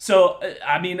 so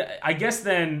I mean, I guess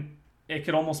then it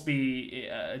could almost be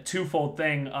a twofold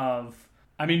thing of,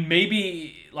 I mean,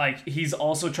 maybe like he's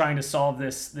also trying to solve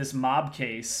this mob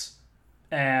case,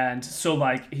 and so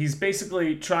like he's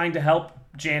basically trying to help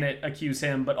Janet accuse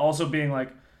him, but also being like,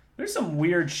 there's some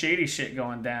weird shady shit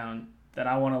going down that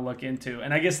I want to look into,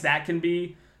 and I guess that can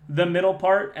be the middle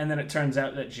part, and then it turns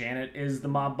out that Janet is the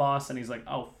mob boss, and he's like,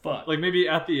 oh fuck. Like maybe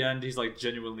at the end he's like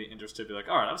genuinely interested, be like,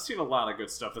 all right, I've seen a lot of good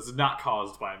stuff that's not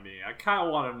caused by me. I kind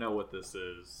of want to know what this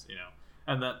is,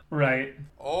 and that Right.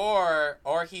 Or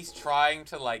he's trying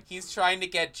to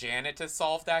get Janet to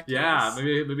solve that case. yeah,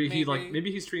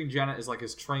 maybe he's treating Janet as like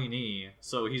his trainee,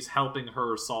 so he's helping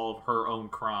her solve her own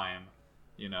crime,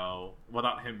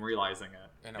 without him realizing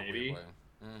it. In a maybe. weird way.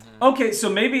 Okay, so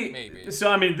maybe.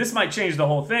 So I mean, this might change the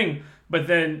whole thing, but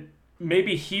then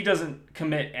maybe he doesn't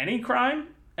commit any crime,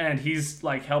 and he's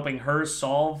like helping her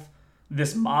solve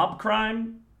this mob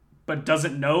crime, but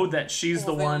doesn't know that she's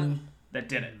the one that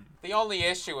did it. The only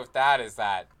issue with that is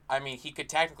that, I mean, he could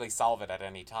technically solve it at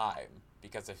any time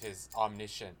because of his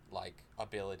omniscient, like,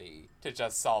 ability to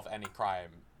just solve any crime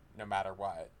no matter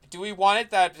what. Do we want it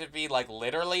that to be, like,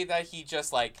 literally that he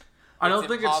just, like, I don't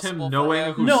think it's him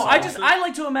knowing who. No, I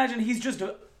like to imagine he's just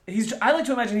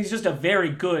a very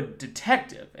good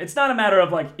detective. It's not a matter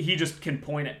of like he just can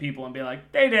point at people and be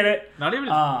like, they did it. Not even.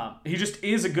 He just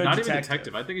is a good detective. Not even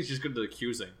detective. I think he's just good at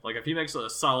accusing. Like if he makes a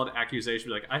solid accusation,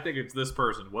 be like, I think it's this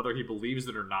person, whether he believes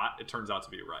it or not, it turns out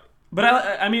to be right. But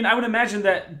I mean, I would imagine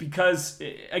that because,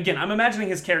 again, I'm imagining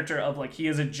his character of like he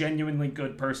is a genuinely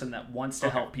good person that wants to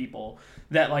help people.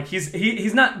 That like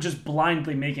he's not just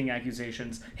blindly making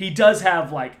accusations. He does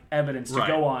have like evidence to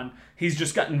go on. He's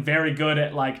just gotten very good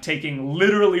at like taking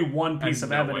literally one piece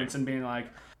of evidence and being like,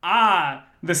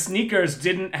 the sneakers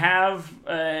didn't have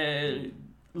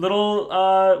little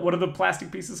what are the plastic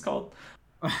pieces called?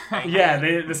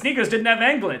 The sneakers didn't have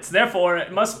anglets. Therefore,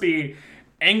 it must be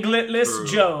Angletless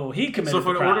Joe. He committed the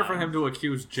crime. So in order for him to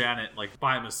accuse Janet, like,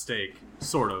 by mistake,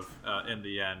 sort of, in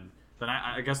the end, then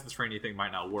I guess the trainee thing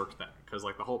might not work then. Because,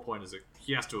 like, the whole point is that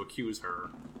he has to accuse her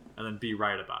and then be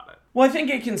right about it. Well, I think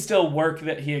it can still work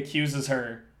that he accuses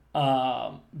her.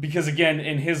 Because, again,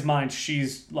 in his mind,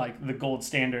 she's, like, the gold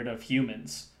standard of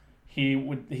humans.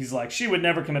 He's like, she would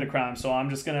never commit a crime, so I'm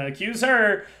just gonna accuse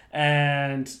her,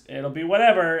 and it'll be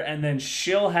whatever, and then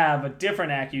she'll have a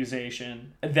different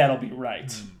accusation that'll be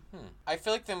right. I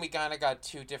feel like then we kind of got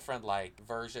two different, like,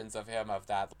 versions of him of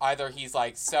that. Either he's,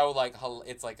 like, so, like,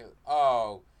 it's like,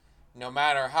 oh, no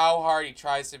matter how hard he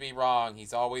tries to be wrong,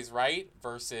 he's always right,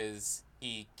 versus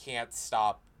he can't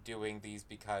stop doing these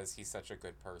because he's such a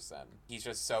good person. He's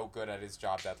just so good at his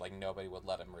job that like nobody would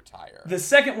let him retire. The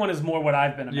second one is more what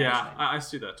I've been imagining. Yeah, I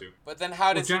see that too. But then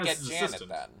how does he get Janet assistant.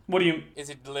 then? What do you?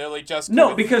 Is it literally just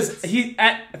no? Because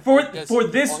for this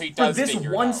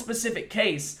one out. specific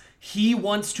case, he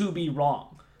wants to be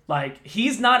wrong. Like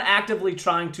he's not actively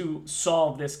trying to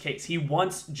solve this case. He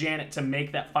wants Janet to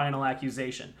make that final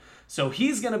accusation. So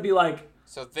he's gonna be like.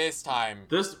 So this time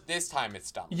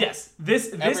it's dumb. Yes,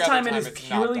 this time it is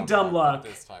purely dumb luck.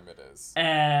 This time it is.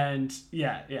 And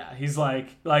yeah, he's like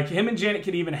him and Janet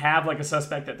can even have like a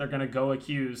suspect that they're gonna go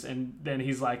accuse, and then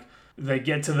he's like, they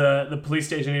get to the police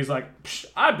station, and he's like,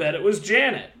 I bet it was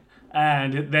Janet,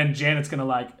 and then Janet's gonna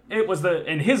like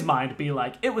in his mind be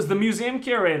like it was the museum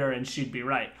curator, and she'd be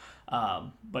right,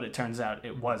 but it turns out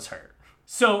it was her.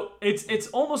 So it's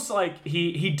almost like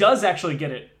he does actually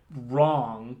get it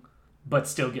wrong. But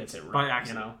still gets it right, by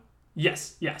accident. You know?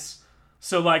 Yes.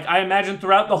 So, like, I imagine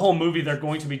throughout the whole movie, they're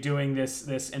going to be doing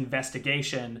this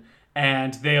investigation,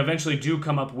 and they eventually do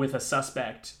come up with a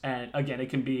suspect. And again, it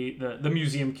can be the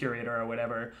museum curator or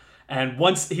whatever. And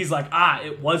once he's like,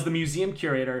 it was the museum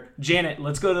curator, Janet,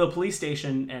 let's go to the police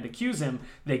station and accuse him.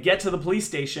 They get to the police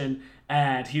station,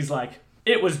 and he's like,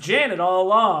 it was Janet all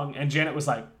along. And Janet was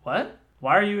like, what?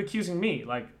 Why are you accusing me?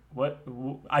 Like, what?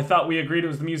 I thought we agreed it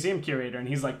was the museum curator. And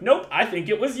he's like, nope, I think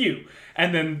it was you.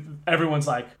 And then everyone's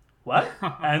like, what?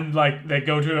 And like they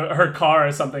go to her car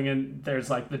or something, and there's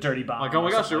like the dirty bomb. Like, oh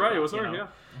my gosh, you're right, it was her,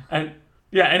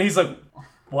 yeah. And he's like,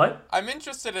 what? I'm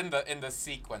interested in the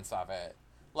sequence of it.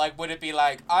 Like, would it be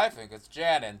like, I think it's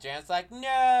Janet, and Janet's like,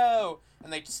 no,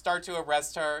 and they just start to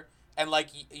arrest her, and like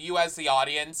you as the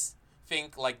audience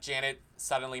think like Janet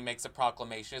suddenly makes a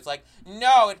proclamation. It's like,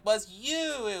 no, it was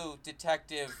you,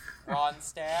 Detective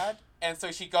Ronstadt. And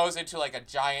so she goes into like a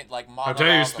giant like monologue How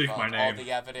dare you speak my name. All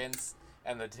the evidence,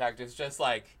 and the detective's just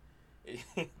like,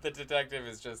 the detective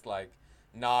is just like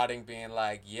nodding, being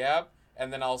like, yep.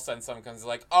 And then all of a sudden someone comes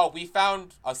like, oh, we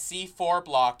found a C4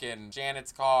 block in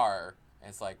Janet's car. And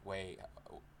it's like, wait,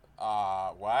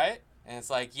 what? And it's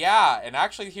like, yeah, and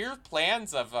actually here's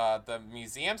plans of the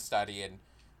museum study, and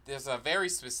there's a very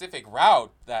specific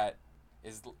route that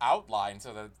is outlined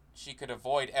so that she could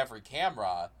avoid every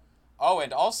camera. Oh,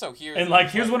 and also here's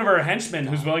one of her henchmen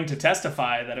who's willing to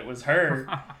testify that it was her.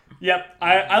 Yep,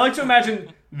 I like to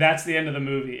imagine that's the end of the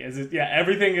movie.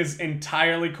 Everything is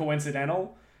entirely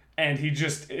coincidental, and he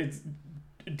just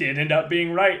did end up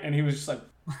being right, and he was just like,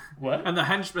 what? And the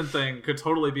henchman thing could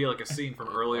totally be like a scene from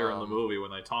earlier in the movie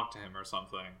when they talk to him or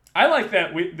something. I like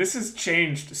that. This has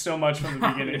changed so much from the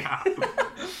beginning.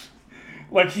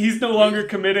 Like, he's no longer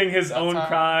committing his own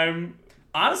crime.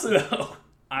 Honestly, though,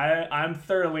 I'm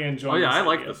thoroughly enjoying this I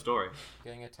like idea. the story.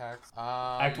 Getting attacked.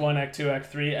 Act 1, Act 2, Act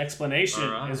 3 explanation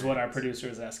is what our producer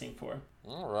is asking for.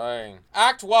 All right.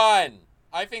 Act 1.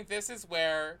 I think this is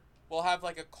where we'll have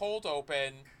like a cold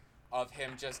open of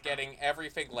him just getting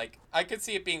everything, like, I could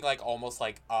see it being like almost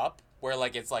like Up, where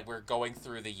like it's like we're going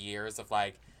through the years of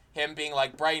like him being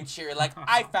like bright and cheery, like,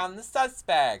 I found the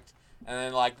suspect. And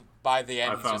then like by the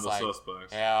end, he's just like,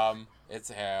 him, it's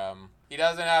him. He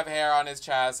doesn't have hair on his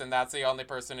chest, and that's the only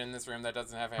person in this room that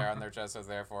doesn't have hair on their chest, so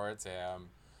therefore it's him.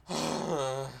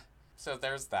 So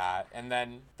there's that. And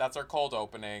then that's our cold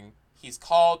opening. He's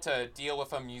called to deal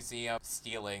with a museum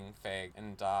stealing thing,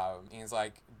 and he's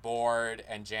like bored,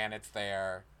 and Janet's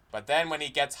there. But then when he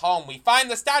gets home, we find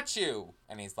the statue,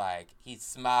 and he's like, he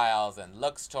smiles and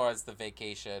looks towards the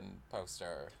vacation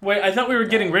poster. Wait, I thought we were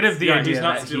getting rid of the idea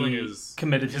that he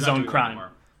committed his own crime.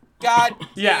 God,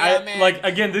 like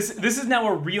again, this is now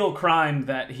a real crime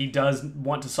that he does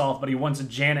want to solve, but he wants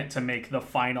Janet to make the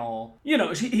final. You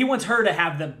know, he wants her to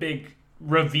have the big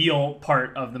reveal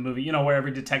part of the movie, you know, where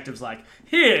every detective's like,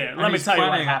 here, let me tell you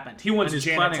what happened. He wants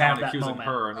Janet to have that moment. Accusing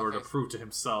her in order to prove to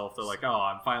himself that, like, oh,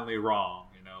 I'm finally wrong,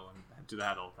 you know, and do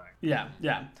that whole thing. Yeah.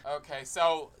 Okay,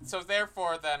 so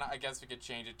therefore, then I guess we could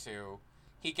change it to,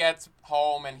 he gets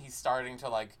home and he's starting to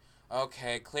like,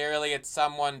 okay, clearly it's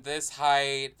someone this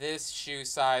height, this shoe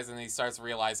size, and he starts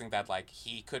realizing that, like,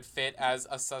 he could fit as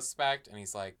a suspect, and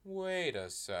he's like, wait a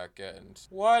second,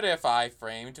 what if I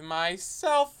framed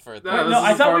myself for this?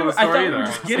 I thought we were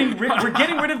just getting rid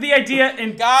of the idea,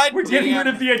 and we're getting rid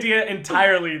of the idea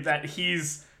entirely that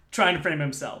he's trying to frame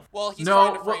himself. Well, he's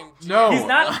trying to frame... He's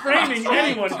not framing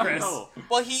anyone, Chris. No.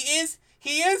 Well, he is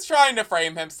trying to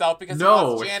frame himself because he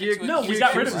wants Janet to accuse he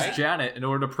got rid of Janet in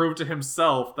order to prove to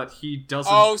himself that he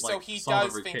doesn't. Oh, so he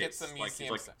does think it's the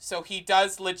museum. So he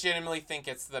does legitimately think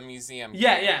it's the museum.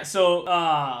 Yeah. So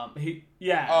okay.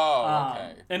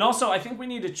 And also, I think we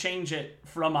need to change it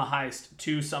from a heist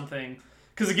to something.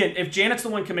 Because again, if Janet's the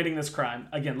one committing this crime,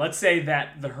 again, let's say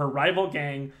that her rival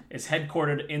gang is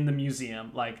headquartered in the museum,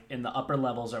 like in the upper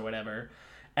levels or whatever.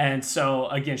 And so,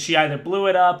 again, she either blew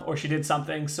it up or she did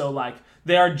something. So, like,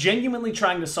 they are genuinely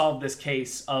trying to solve this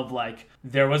case of, like,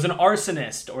 there was an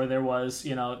arsonist or there was,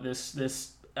 you know, this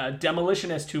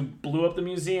demolitionist who blew up the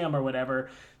museum or whatever.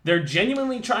 They're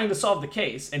genuinely trying to solve the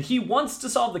case. And he wants to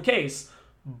solve the case,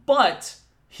 but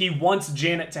he wants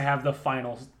Janet to have the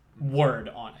final word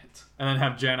on it. And then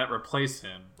have Janet replace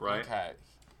him, right? Okay.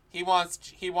 He wants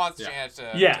Janet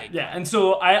to take Yeah. And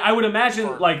so I would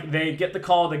imagine, like, they get the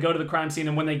call, they go to the crime scene,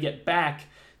 and when they get back,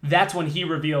 that's when he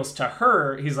reveals to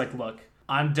her, he's like, look,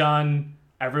 I'm done.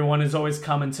 Everyone is always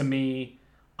coming to me.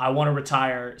 I want to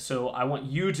retire, so I want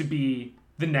you to be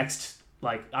the next,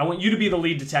 like, I want you to be the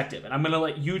lead detective, and I'm going to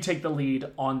let you take the lead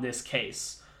on this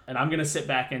case. And I'm going to sit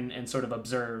back and sort of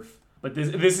observe. But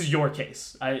this is your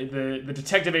case. The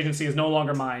detective agency is no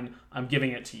longer mine. I'm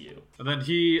giving it to you. And then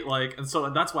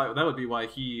and that's why, that would be why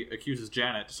he accuses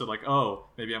Janet. So like, oh,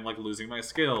 maybe I'm like losing my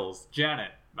skills. Janet,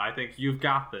 I think you've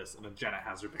got this. And then Janet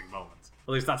has her big moment.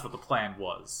 At least that's what the plan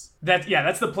was.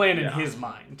 That's the plan in his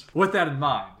mind. With that in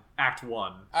mind, Act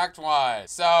 1. Act 1.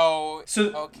 So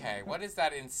okay, what is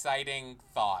that inciting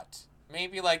thought?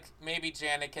 Maybe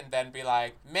Janet can then be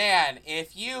like, man,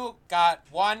 if you got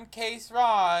one case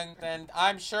wrong, then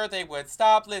I'm sure they would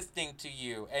stop listening to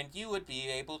you, and you would be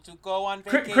able to go on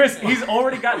vacation. Chris, he's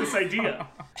already got this idea.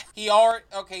 He's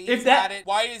got it.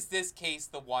 Why is this case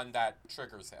the one that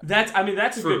triggers him? That's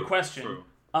a good question. True.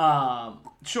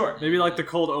 Sure. Maybe like the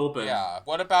cold open. Yeah.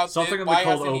 What about something in the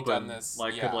cold open? This?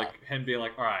 Like could like him be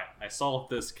like, all right, I solved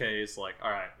this case. Like,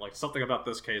 all right, like something about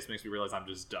this case makes me realize I'm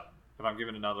just done. If I'm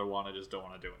given another one, I just don't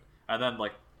want to do it. And then,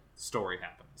 like, story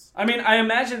happens. I mean, I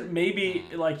imagine maybe,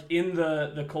 like, in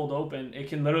the cold open, it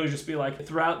can literally just be, like,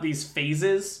 throughout these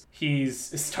phases,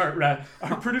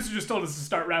 our producer just told us to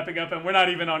start wrapping up, and we're not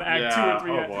even on Act 2 or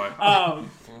 3 yet. Boy.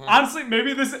 Honestly,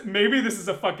 maybe this is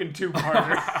a fucking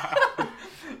two-parter.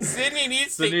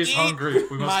 Sydney's hungry.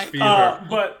 We must feed her.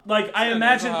 But like, I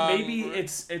imagine maybe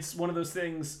it's one of those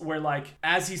things where, like,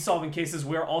 as he's solving cases,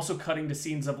 we're also cutting to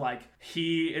scenes of, like,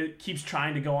 he keeps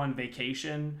trying to go on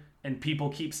vacation and people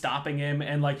keep stopping him,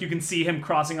 and like you can see him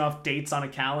crossing off dates on a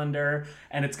calendar,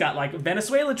 and it's got like a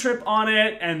Venezuela trip on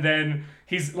it, and then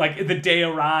he's like, the day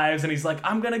arrives and he's like,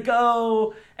 I'm gonna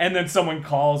go, and then someone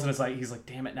calls and he's like,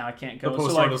 damn it, now I can't go. The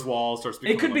poster on his wall starts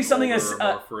becoming, it could be like, something older, as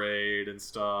more afraid and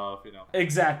stuff, you know.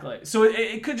 Exactly. So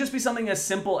it could just be something as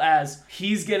simple as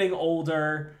he's getting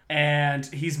older and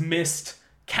he's missed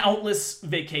countless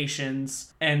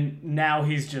vacations, and now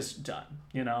he's just done,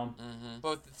 you know? Mm-hmm.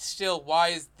 But still, why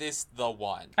is this the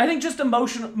one? I think just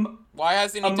why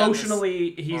hasn't he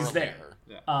emotionally done this he's earlier? there.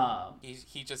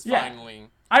 He just finally.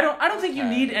 I don't think you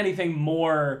need anything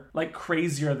more like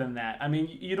crazier than that. I mean,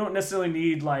 you don't necessarily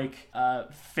need like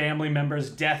family member's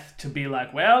death to be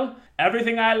like, well,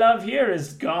 everything I love here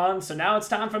is gone, so now it's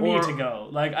time for me to go.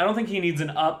 Like, I don't think he needs an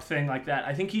up thing like that.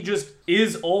 I think he just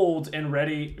is old and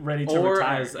ready to retire. Or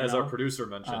as our producer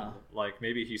mentioned, like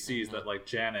maybe he sees that like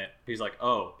Janet, he's like,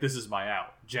 oh, this is my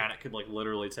out. Janet could like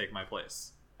literally take my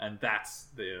place. And that's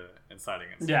the inciting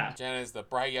incident. Yeah. Janet is the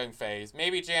bright young face.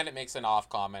 Maybe Janet makes an off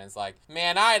comment. It's like,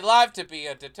 man, I'd love to be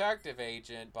a detective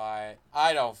agent, but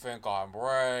I don't think I'm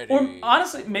ready. Or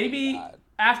honestly, maybe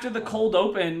after the cold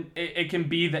open, it can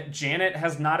be that Janet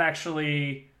has not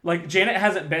actually... Like, Janet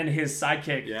hasn't been his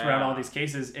sidekick throughout all these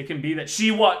cases. It can be that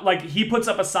he puts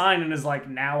up a sign and is like,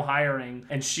 now hiring,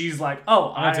 and she's like,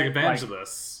 oh, I'm gonna take advantage of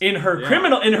this. In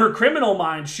her criminal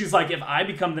mind, she's like, if I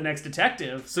become the next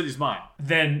detective, city's mine.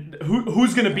 Then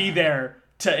who's gonna be there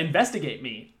to investigate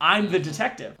me? I'm the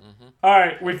detective. All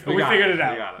right, we figured it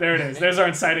out. There it is. There's our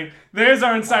inciting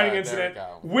incident,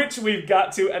 which we've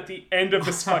got to at the end of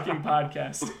this fucking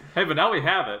podcast. Hey, but now we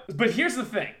have it. But here's the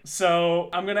thing.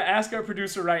 So I'm going to ask our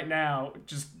producer right now,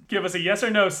 just give us a yes or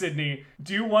no, Sydney.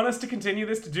 Do you want us to continue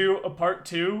this, to do a part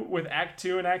 2 with Act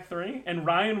 2 and Act 3? And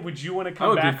Ryan, would you want to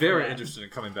come back? I would be very interested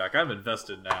in coming back. I'm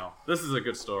invested now. This is a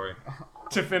good story.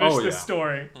 To finish this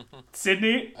story.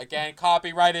 Sydney? Again,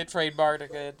 copyrighted,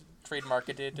 trademarked,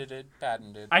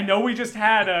 patented. I know we just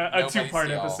had a 2-part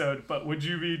episode, but would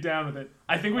you be down with it?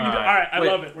 I think we can do. All right, I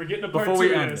love it. We're getting a part 2 Before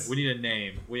we of end, this. we need a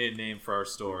name. We need a name for our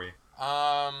story.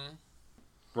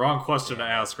 Wrong question to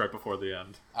ask right before the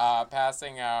end.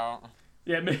 Passing out.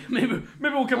 Yeah, maybe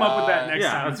we'll come up with that next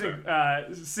time. I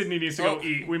think Sydney needs to go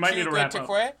eat. We might need to wrap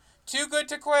up. Too good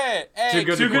to quit. Too Hey,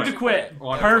 good to quit.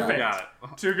 Perfect. Got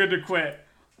it. Too good to quit.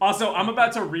 Also, I'm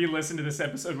about to re-listen to this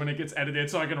episode when it gets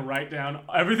edited, so I can write down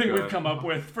everything we've come up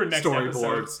with for next episode.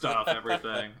 Storyboard stuff,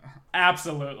 everything.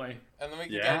 Absolutely. And then we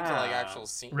can get into like actual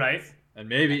scenes. Right. And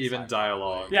maybe even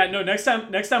dialogue. Yeah, no, next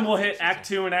time we'll hit Act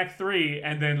 2 and Act 3,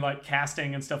 and then like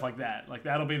casting and stuff like that. Like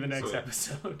that'll be the next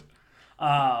episode.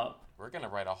 We're going to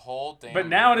write a whole damn But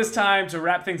now it is time to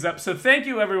wrap things up. So thank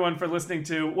you everyone for listening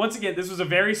to. Once again, this was a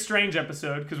very strange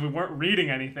episode because we weren't reading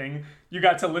anything. You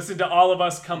got to listen to all of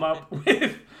us come up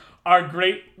with our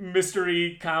great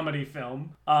mystery comedy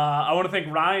film. I want to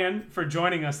thank Ryan for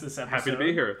joining us this episode. Happy to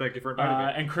be here. Thank you for inviting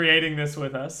me. And creating this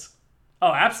with us.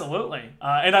 Oh, absolutely.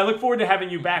 And I look forward to having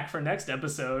you back for next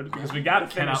episode because we got to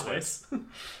finish this.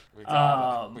 We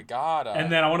got it.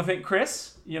 And then I want to thank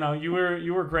Chris. You know, you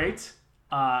were great.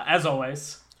 As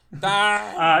always.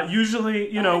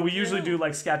 Usually, we usually do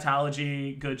like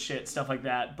scatology, good shit, stuff like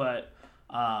that, but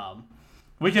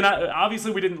we can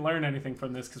obviously we didn't learn anything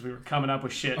from this because we were coming up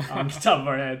with shit on the top of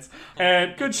our heads,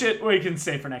 and good shit we can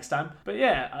say for next time. But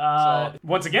yeah,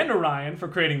 once again to Ryan for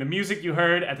creating the music you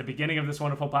heard at the beginning of this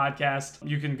wonderful podcast.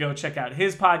 You can go check out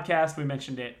his podcast. We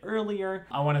mentioned it earlier.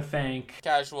 I want to thank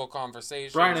Casual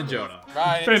Conversations. Brian and Jonah.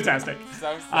 Fantastic.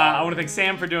 So I want to thank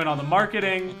Sam for doing all the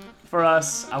marketing for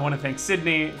us. I want to thank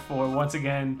Sydney for once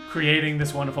again creating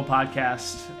this wonderful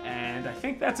podcast, and I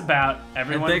think that's about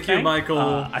everyone. And thank you, Michael,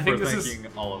 I think for this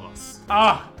thanking all of us.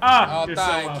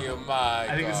 Thank you, Michael.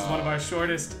 I think this is one of our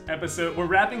shortest episodes. We're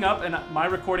wrapping up, and my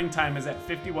recording time is at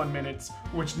 51 minutes,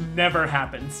 which never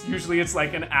happens. Usually it's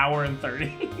like an hour and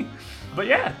 30. But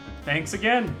yeah, thanks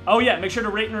again. Oh yeah, make sure to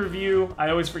rate and review. I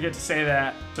always forget to say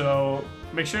that, so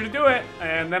make sure to do it,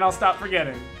 and then I'll stop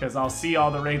forgetting, because I'll see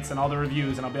all the rates and all the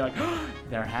reviews, and I'll be like, oh,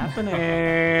 they're happening,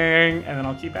 and then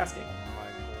I'll keep asking.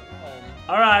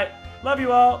 All right, love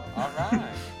you all. All right.